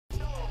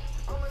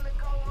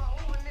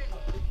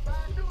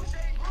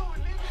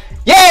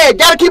Yeah,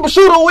 gotta keep a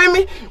shooter with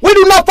me. We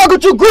do not fuck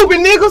with you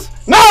groupie niggas.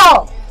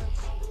 No.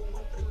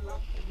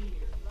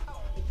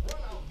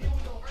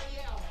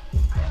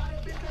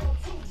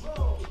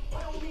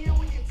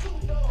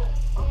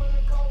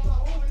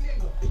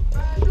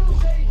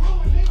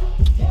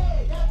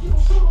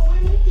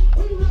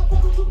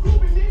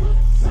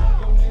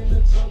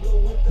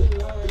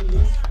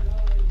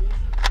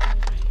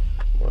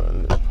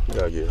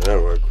 Gotta get that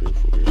right quick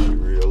for this shit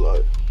real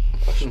life.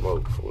 I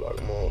smoke for like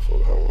a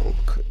motherfucker. I wanna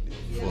cut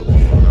these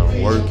fucking.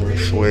 I'm working,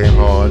 sweating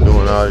hard,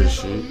 doing all this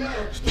shit.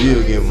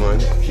 Still getting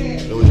money.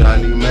 That's what y'all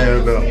niggas mad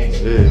about.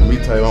 Yeah, me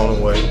type on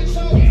the way.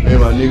 Me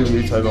and my niggas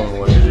me type on the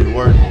way. Just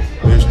working.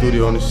 Best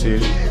studio in the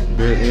city.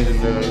 Best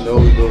engineer, you know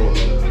what we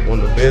doing. One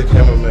of the best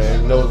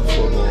cameraman, you know what the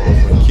fuck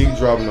going on. Keep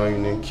dropping on you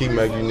niggas. Keep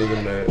making you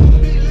niggas mad.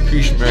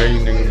 Keep smearing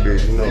you niggas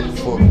bitch. You know what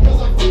the fuck.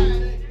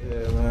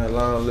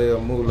 Long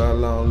live Moolah,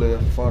 long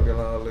live Funky,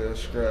 long live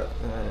Scrap,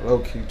 man.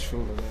 Lokey,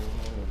 Trulla, man.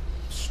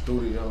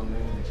 Studio,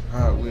 man.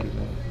 Hot with it,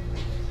 man.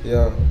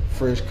 Yeah,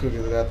 fresh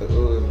cookies got the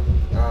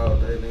all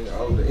day,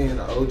 nigga. In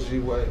the OG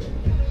way,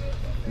 man.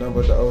 Nothing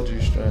but the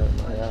OG strand,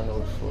 man. Y'all know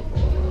what the fuck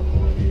going on.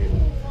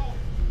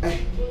 Yeah. Hey,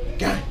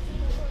 gang.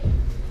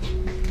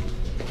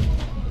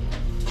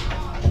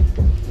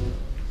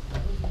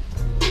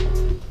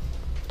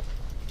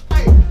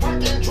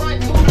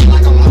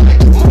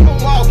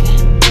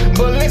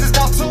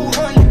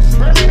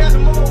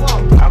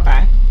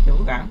 Okay, here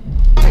we go.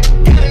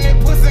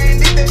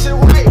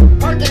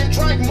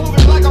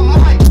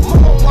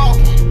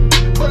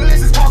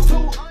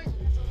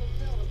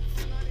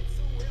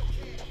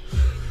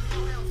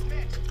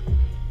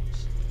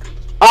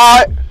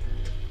 Alright.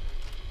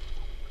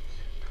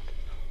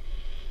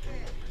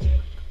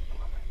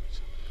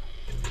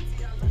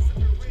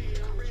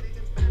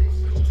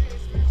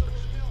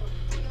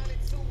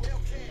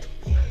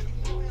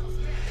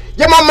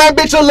 Yeah, my man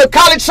bitch a little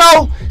college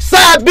show.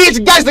 Side bitch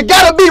gangsta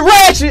gotta be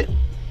ratchet.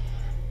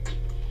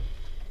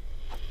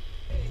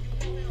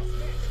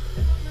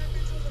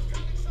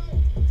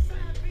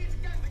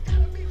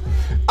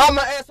 I'm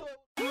an asshole.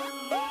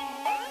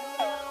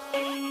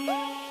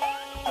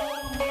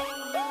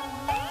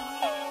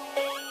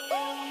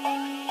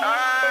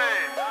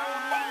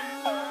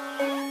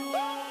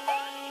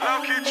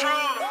 Lokey,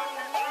 Trulla.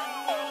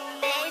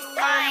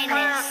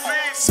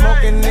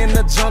 Smoking in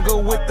the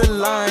jungle with the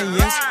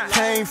lions.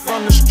 Came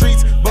from the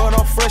streets, but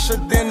I'm fresher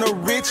than the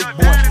rich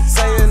boy.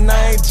 Saying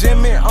I ain't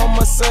Jimmy,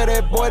 I'ma say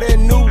that boy that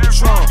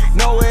neutron.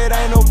 No, it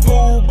ain't no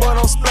pool, but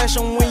I'm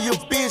splashing when your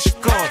bitch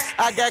come.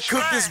 I got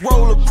cookies,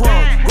 roll a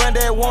crumb.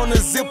 Granddad want a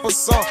zipper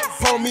some.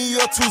 Pull me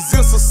up 2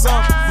 zips or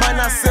some. Might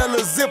not sell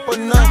a zipper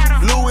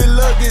none. Louis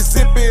luggage,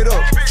 zip it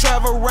up.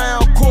 Travel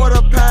around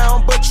 $1/4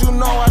 pound, but you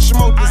know I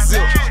smoke the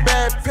zip.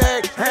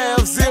 Backpack,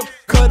 half zip,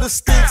 cut a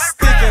stick,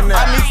 sticking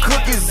out. I need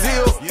cookies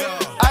zip.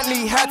 I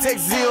need high-tech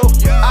zip.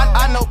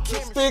 I know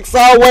sticks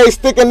always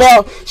sticking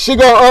out. She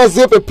gon'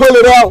 unzip and pull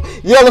it out.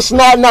 Yellow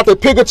snot, not the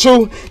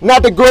Pikachu,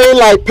 not the green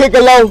like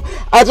Piccolo.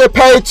 I just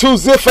paid 2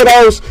 zip for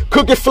those.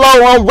 Cookie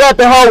flow, I'm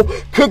rapping ho.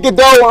 Cookie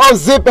dough, I'm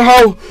zipping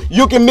ho.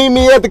 You can meet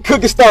me at the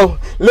cookie store.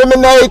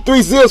 Lemonade,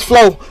 3 zips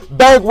flow.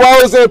 Bank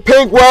rolls and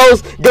pink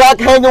rolls. Glock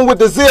hanging with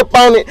the zip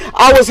on it.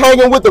 I was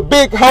hanging with the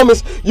big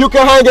homies. You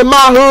can hang in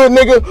my hood,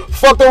 nigga.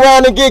 Fucked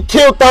around and get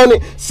killed on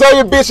it. Sell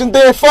your bitch and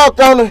then fuck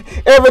on her.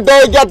 Every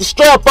day got the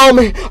strap on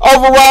me.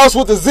 Overalls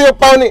with the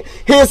zip on it.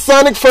 Hit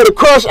Sonic for the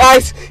crush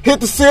ice. Hit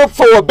the sip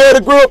for a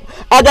better grip.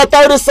 I got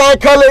 30 same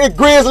color, it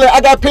Grizzly.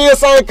 I got PS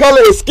same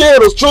color, it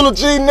Skittles. Trulla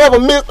G never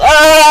missed.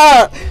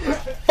 Ah!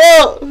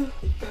 Fuck!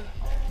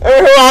 Hey,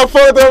 who I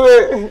fucked up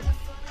with?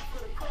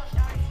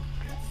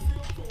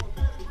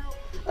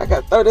 I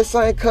got 30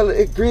 same color,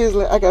 it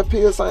Grizzly. I got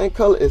PS same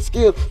color, it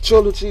Skittles.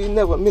 Trulla G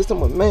never missed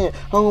him a man.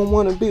 I don't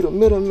wanna be the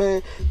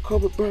middleman.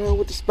 Kobe Brown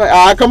with the spike.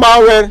 Alright, come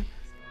on, ready?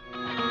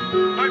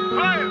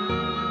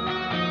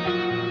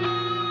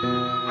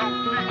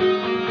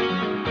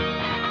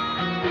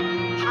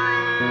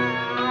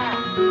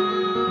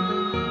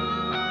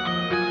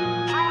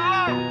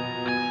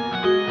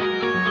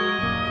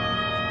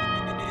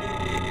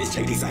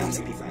 Check these out.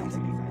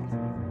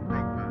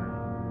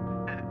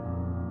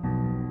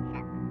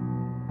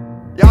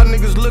 Y'all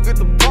niggas look at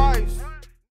the price.